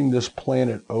turning this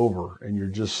planet over and you're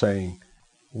just saying,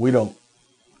 we don't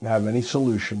have any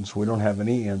solutions. We don't have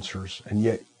any answers. And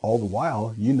yet, all the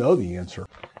while, you know the answer.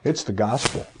 It's the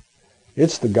gospel.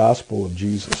 It's the gospel of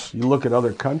Jesus. You look at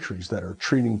other countries that are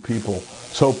treating people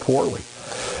so poorly,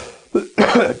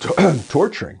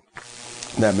 torturing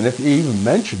them. And if you even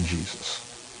mention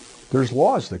Jesus, there's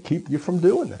laws that keep you from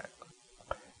doing that.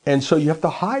 And so you have to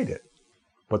hide it.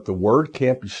 But the word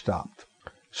can't be stopped.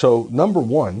 So number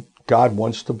one, God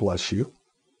wants to bless you.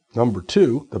 Number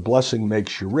two, the blessing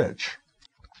makes you rich.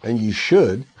 And you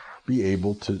should be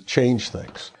able to change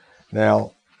things.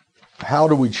 Now, how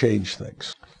do we change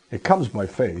things? It comes by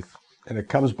faith, and it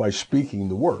comes by speaking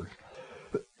the word.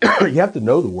 You have to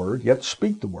know the word. You have to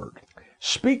speak the word.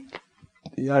 Speak.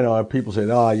 I know people say,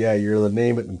 oh, yeah, you're the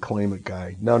name it and claim it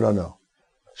guy. No.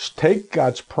 Take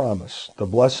God's promise. The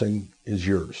blessing is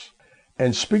yours.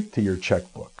 And speak to your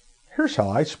checkbook. Here's how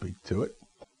I speak to it.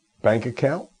 Bank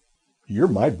account. You're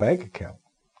my bank account.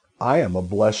 I am a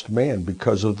blessed man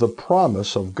because of the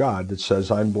promise of God that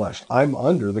says I'm blessed. I'm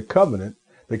under the covenant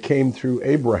that came through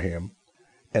Abraham,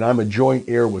 and I'm a joint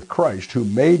heir with Christ, who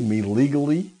made me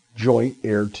legally joint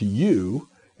heir to you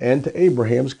and to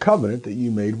Abraham's covenant that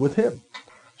you made with him.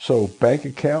 So, bank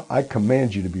account, I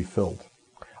command you to be filled.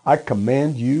 I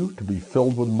command you to be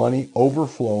filled with money,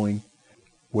 overflowing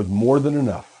with more than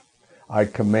enough. I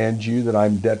command you that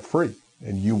I'm debt-free,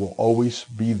 and you will always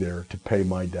be there to pay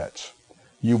my debts.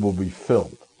 You will be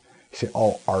filled. You say,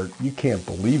 oh, Art, you can't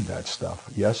believe that stuff.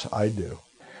 Yes, I do.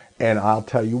 And I'll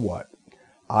tell you what,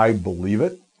 I believe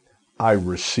it. I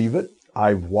receive it.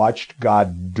 I've watched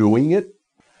God doing it,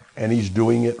 and he's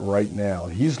doing it right now.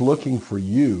 He's looking for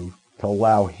you to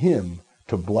allow him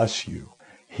to bless you.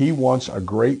 He wants a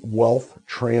great wealth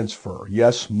transfer,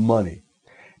 yes, money,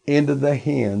 into the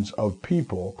hands of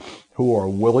people who are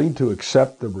willing to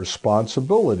accept the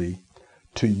responsibility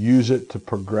to use it to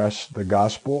progress the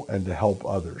gospel and to help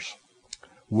others.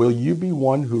 Will you be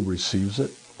one who receives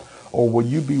it? Or will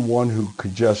you be one who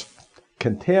could just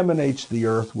contaminates the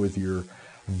earth with your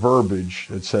verbiage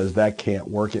that says that can't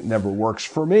work, it never works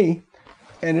for me?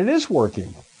 And it is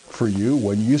working for you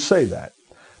when you say that.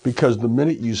 Because the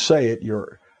minute you say it,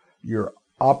 you're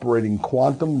operating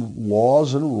quantum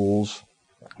laws and rules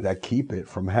that keep it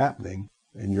from happening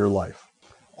in your life.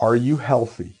 Are you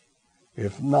healthy?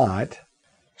 If not,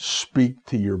 speak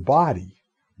to your body.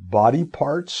 Body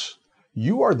parts,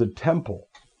 you are the temple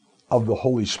of the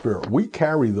Holy Spirit. We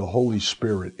carry the Holy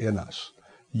Spirit in us.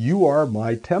 You are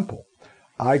my temple.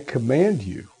 I command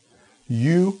you,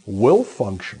 you will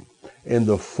function in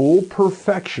the full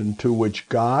perfection to which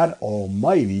God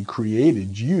Almighty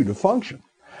created you to function.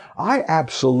 I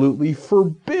absolutely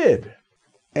forbid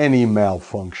any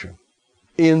malfunction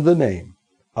in the name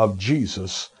of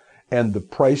Jesus and the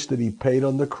price that he paid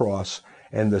on the cross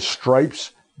and the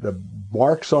stripes, the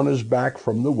marks on his back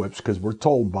from the whips, because we're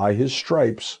told by his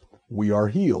stripes we are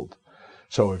healed.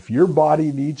 So if your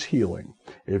body needs healing,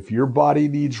 if your body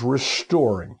needs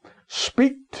restoring,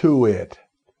 speak to it.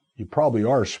 You probably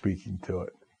are speaking to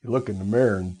it. You look in the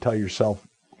mirror and tell yourself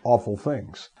awful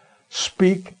things.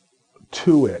 Speak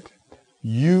to it.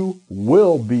 You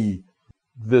will be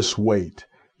this weight.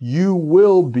 You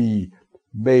will be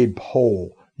made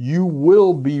whole.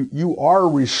 You are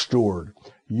restored.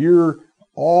 You're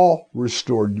all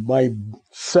restored. My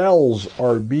cells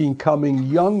are becoming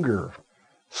younger.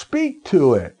 Speak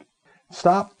to it.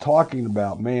 Stop talking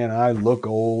about, man, I look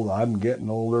old, I'm getting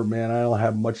older, man, I don't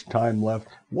have much time left.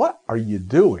 What are you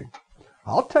doing?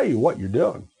 I'll tell you what you're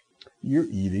doing. You're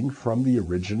eating from the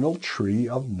original tree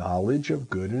of knowledge of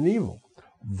good and evil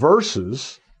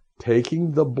versus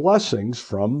taking the blessings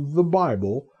from the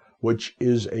Bible, which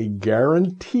is a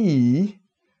guarantee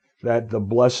that the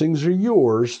blessings are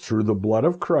yours through the blood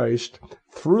of Christ,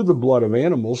 through the blood of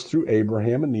animals, through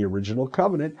Abraham and the original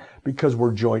covenant, because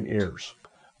we're joint heirs.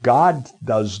 God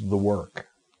does the work.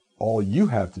 All you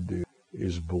have to do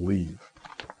is believe.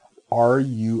 Are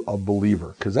you a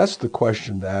believer? Because that's the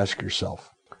question to ask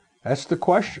yourself. That's the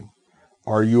question.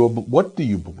 What do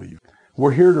you believe?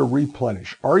 We're here to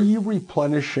replenish. Are you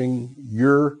replenishing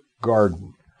your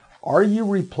garden? Are you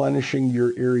replenishing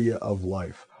your area of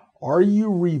life? Are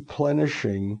you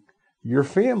replenishing your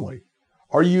family?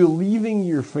 Are you leaving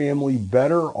your family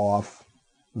better off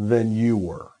than you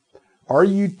were? Are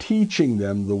you teaching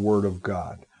them the Word of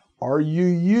God? Are you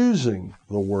using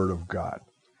the Word of God?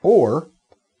 Or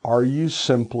are you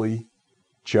simply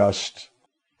just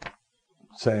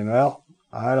saying, well,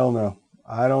 I don't know.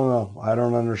 I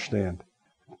don't understand.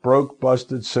 Broke,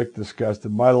 busted, sick,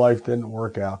 disgusted. My life didn't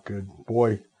work out good.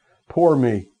 Boy, poor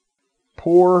me.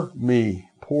 Poor me.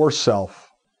 Poor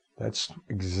self. That's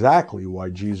exactly why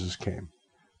Jesus came,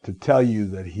 to tell you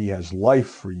that he has life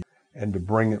for you and to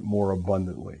bring it more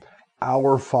abundantly.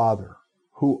 Our Father,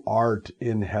 who art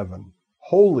in heaven,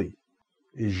 holy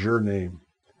is your name.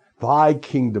 Thy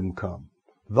kingdom come.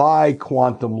 Thy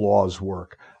quantum laws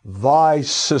work. Thy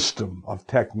system of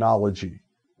technology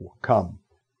will come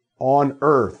on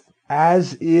earth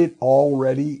as it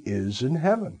already is in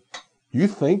heaven. You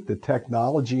think the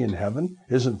technology in heaven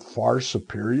isn't far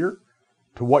superior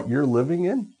to what you're living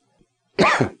in?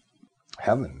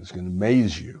 Heaven is going to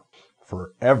amaze you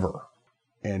forever.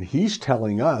 And he's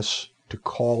telling us to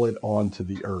call it onto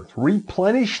the earth.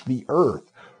 Replenish the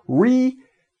earth.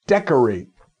 Redecorate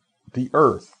the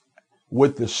earth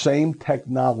with the same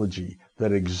technology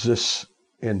that exists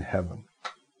in heaven.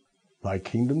 Thy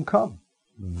kingdom come.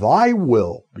 Thy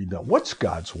will be done. What's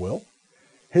God's will?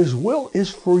 His will is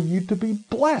for you to be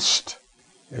blessed.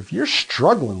 If you're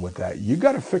struggling with that, you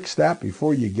got to fix that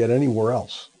before you get anywhere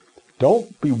else.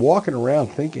 Don't be walking around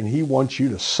thinking he wants you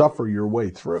to suffer your way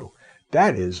through.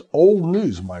 That is old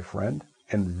news, my friend,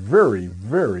 and very,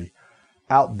 very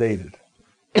outdated.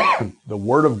 The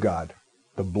Word of God,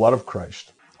 the blood of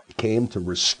Christ, came to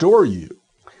restore you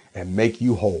and make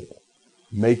you whole.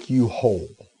 Make you whole.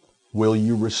 Will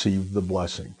you receive the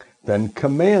blessing? Then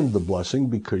command the blessing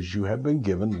because you have been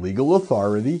given legal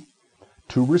authority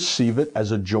to receive it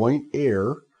as a joint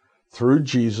heir through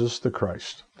Jesus the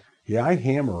Christ. Yeah, I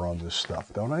hammer on this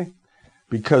stuff, don't I?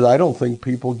 Because I don't think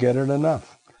people get it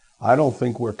enough. I don't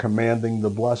think we're commanding the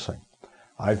blessing.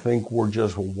 I think we're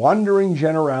just wandering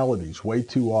generalities way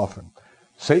too often.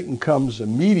 Satan comes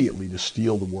immediately to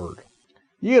steal the word.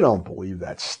 You don't believe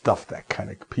that stuff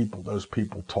those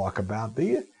people talk about, do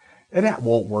you? And that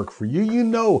won't work for you. You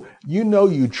know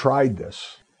you tried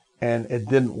this and it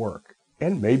didn't work.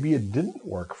 And maybe it didn't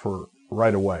work for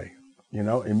right away,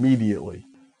 immediately.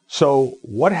 So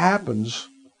what happens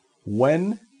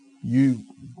when you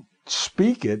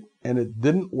speak it and it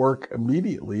didn't work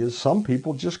immediately is some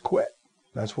people just quit.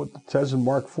 That's what it says in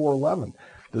Mark 4:11.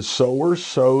 The sower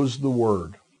sows the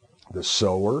word. The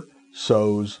sower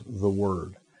sows the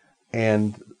word.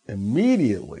 And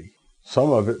immediately,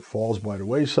 some of it falls by the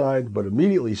wayside, but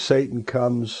immediately Satan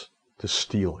comes to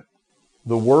steal it.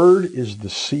 The word is the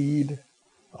seed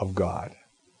of God.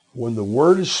 When the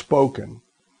word is spoken,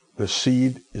 the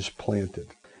seed is planted.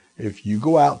 If you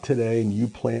go out today and you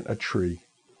plant a tree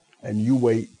and you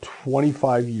wait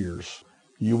 25 years,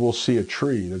 you will see a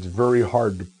tree that's very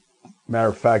hard to, matter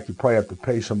of fact, you probably have to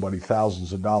pay somebody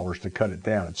thousands of dollars to cut it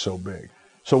down. It's so big.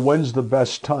 So when's the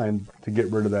best time to get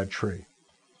rid of that tree?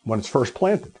 When it's first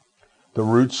planted. The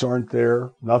roots aren't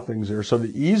there, nothing's there. So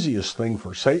the easiest thing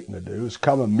for Satan to do is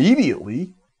come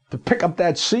immediately to pick up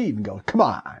that seed and go, come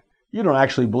on. You don't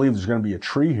actually believe there's going to be a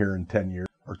tree here in 10 years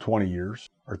or 20 years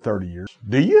or 30 years,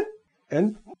 do you?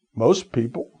 And most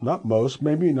people, not most,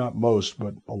 maybe not most,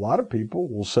 but a lot of people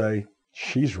will say,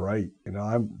 she's right.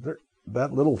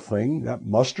 That little thing, that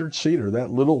mustard seed or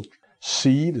that little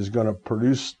seed is going to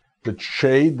produce the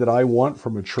shade that I want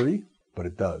from a tree, but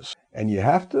it does. And you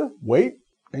have to wait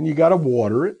and you got to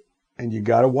water it and you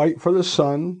got to wait for the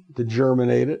sun to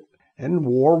germinate it and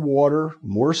more water,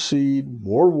 more seed,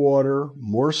 more water,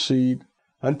 more seed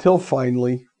until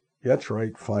finally, that's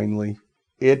right, finally,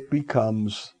 it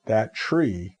becomes that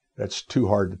tree that's too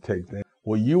hard to take down.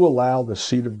 Will you allow the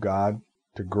seed of God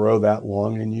to grow that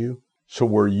long in you so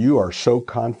where you are so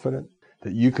confident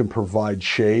that you can provide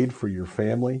shade for your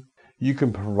family, you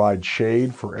can provide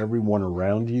shade for everyone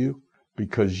around you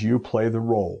because you play the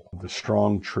role of the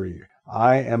strong tree.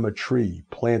 I am a tree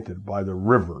planted by the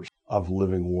rivers of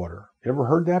living water. You ever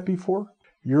heard that before?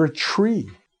 You're a tree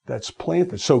that's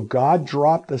planted. So God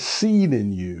dropped a seed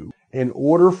in you in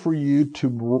order for you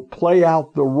to play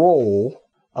out the role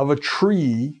of a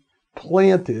tree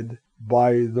planted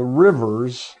by the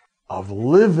rivers of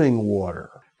living water,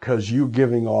 because you're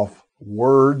giving off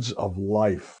words of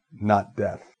life, not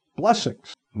death.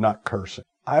 Blessings, not cursing.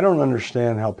 I don't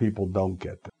understand how people don't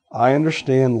get that. I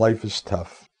understand life is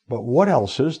tough, but what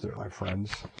else is there, my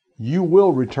friends? You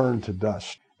will return to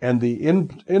dust, and the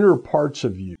inner parts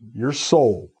of you, your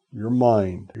soul, your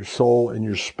mind, your soul, and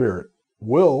your spirit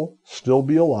will still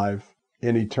be alive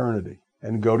in eternity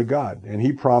and go to God. And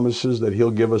he promises that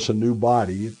he'll give us a new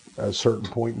body at a certain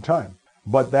point in time.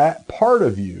 But that part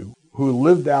of you who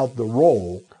lived out the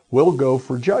role will go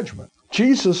for judgment.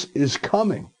 Jesus is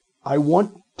coming. I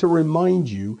want to remind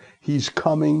you, he's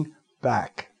coming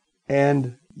back.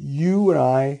 And you and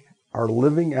I are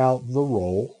living out the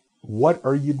role. What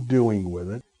are you doing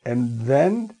with it? And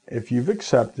then, if you've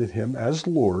accepted him as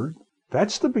Lord,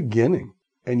 that's the beginning.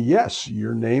 And yes,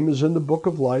 your name is in the book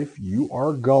of life. You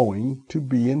are going to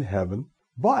be in heaven.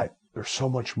 But there's so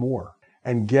much more.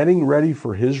 and getting ready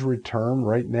for his return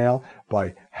right now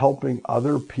by helping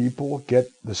other people get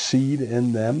the seed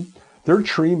in them. Their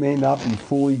tree may not be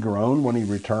fully grown when he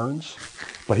returns,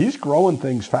 but he's growing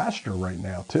things faster right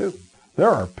now too. There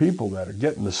are people that are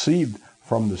getting the seed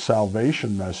from the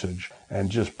salvation message and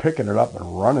just picking it up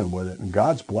and running with it, and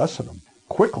God's blessing them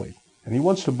quickly, and he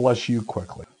wants to bless you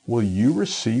quickly. Will you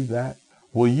receive that?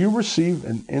 Will you receive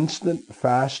an instant,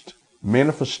 fast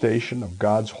manifestation of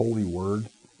God's holy word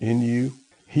in you?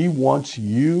 He wants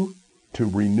you to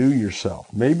renew yourself.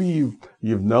 Maybe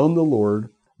you've known the Lord,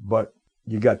 but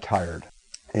you got tired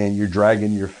and you're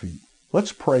dragging your feet.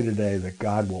 Let's pray today that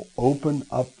God will open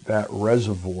up that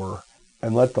reservoir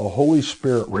and let the Holy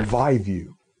Spirit revive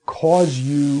you, cause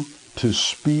you to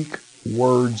speak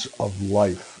words of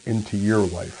life into your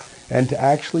life, and to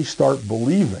actually start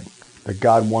believing that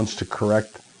God wants to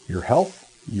correct your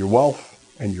health, your wealth,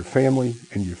 and your family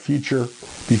and your future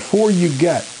before you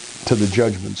get to the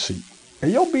judgment seat.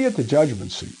 And you'll be at the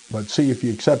judgment seat, but see, if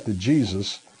you accepted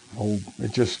Jesus, well,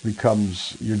 it just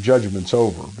becomes your judgment's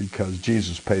over because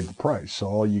Jesus paid the price. So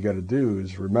all you got to do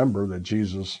is remember that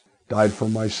Jesus died for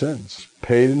my sins,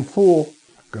 paid in full,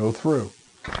 go through.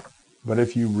 But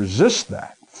if you resist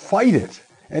that, fight it,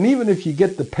 and even if you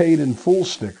get the paid in full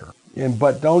sticker,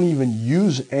 but don't even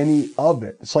use any of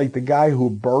it. It's like the guy who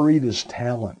buried his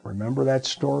talent. Remember that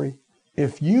story?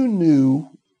 If you knew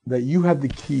that you had the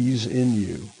keys in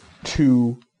you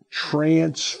to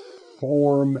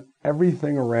transform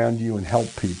everything around you and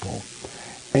help people,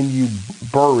 and you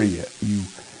bury it,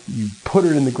 you put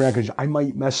it in the ground because I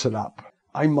might mess it up,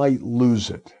 I might lose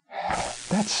it.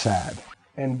 That's sad.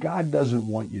 And God doesn't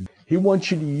want you. He wants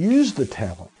you to use the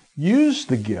talent, use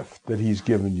the gift that he's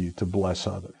given you to bless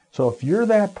others. So if you're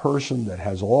that person that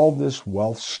has all this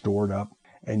wealth stored up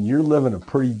and you're living a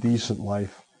pretty decent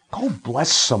life, go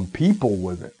bless some people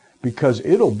with it, because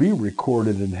it'll be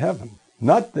recorded in heaven.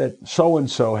 Not that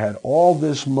so-and-so had all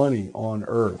this money on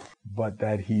earth, but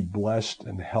that he blessed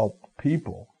and helped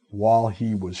people while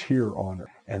he was here on earth.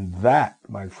 And that,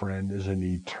 my friend, is an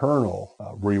eternal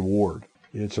reward.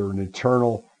 It's an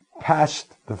eternal,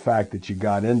 past the fact that you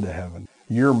got into heaven.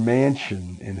 Your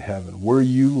mansion in heaven, where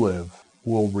you live,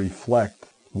 will reflect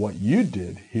what you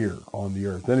did here on the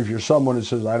earth. Then if you're someone who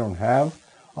says, I don't have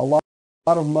a lot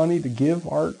of money to give,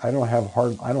 Art, I don't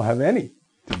have any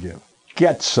to give.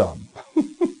 Get some.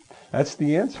 That's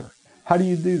the answer. How do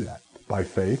you do that? By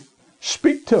faith.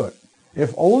 Speak to it.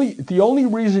 If the only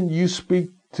reason you speak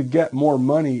to get more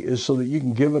money is so that you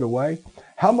can give it away,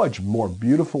 how much more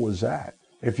beautiful is that?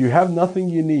 If you have nothing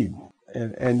you need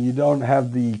and you don't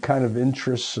have the kind of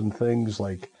interests and things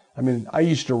like, I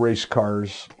used to race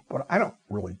cars, but I don't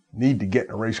really need to get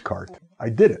in a race car. I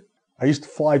did it. I used to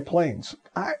fly planes.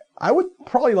 I would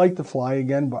probably like to fly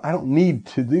again, but I don't need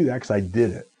to do that because I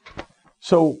did it.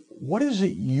 So what is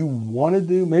it you want to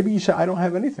do? Maybe you say, I don't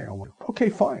have anything I want to do. Okay,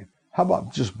 fine. How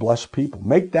about just bless people?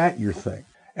 Make that your thing.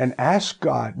 And ask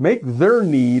God, make their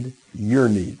need your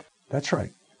need. That's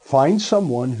right. Find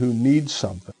someone who needs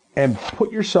something and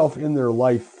put yourself in their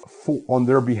life on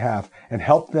their behalf and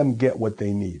help them get what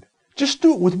they need. Just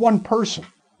do it with one person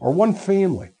or one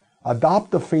family.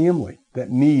 Adopt a family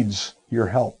that needs your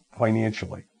help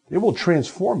financially. It will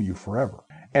transform you forever.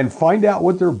 And find out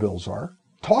what their bills are.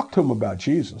 Talk to them about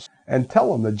Jesus and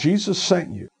tell them that Jesus sent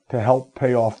you to help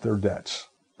pay off their debts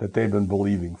that they've been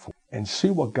believing for, and see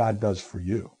what God does for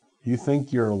you. You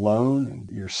think you're alone and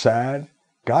you're sad?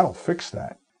 God will fix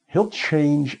that. He'll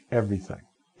change everything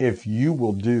if you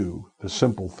will do the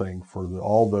simple thing for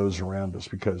all those around us,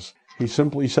 because he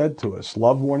simply said to us,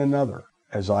 love one another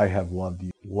as I have loved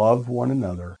you. Love one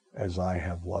another as I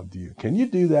have loved you. Can you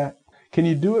do that? Can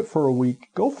you do it for a week?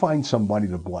 Go find somebody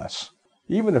to bless.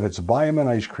 Even if it's buy them an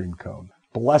ice cream cone.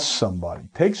 Bless somebody.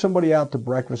 Take somebody out to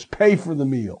breakfast. Pay for the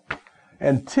meal.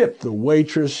 And tip the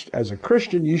waitress. As a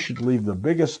Christian, you should leave the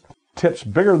biggest tips,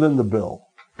 bigger than the bill.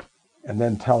 And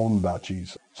then tell them about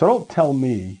Jesus. So don't tell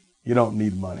me you don't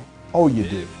need money. Oh, you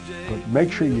do. But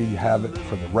make sure you have it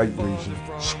for the right reason.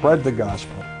 Spread the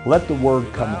gospel. Let the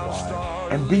word come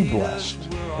alive. And be blessed.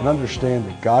 And understand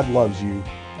that God loves you.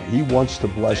 And he wants to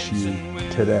bless you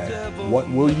today. What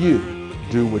will you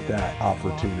do with that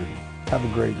opportunity? Have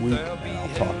a great week, and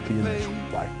I'll talk to you next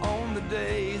week. Bye. On the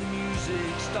day the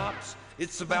music stops,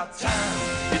 it's about time,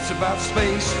 it's about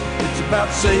space, it's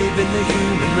about saving the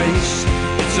human race.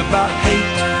 It's about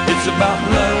hate, it's about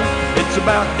love, it's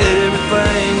about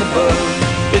everything above.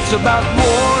 It's about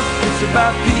war, it's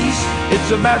about peace,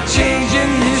 it's about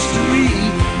changing history.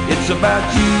 It's about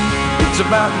you, it's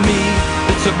about me,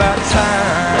 it's about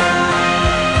time.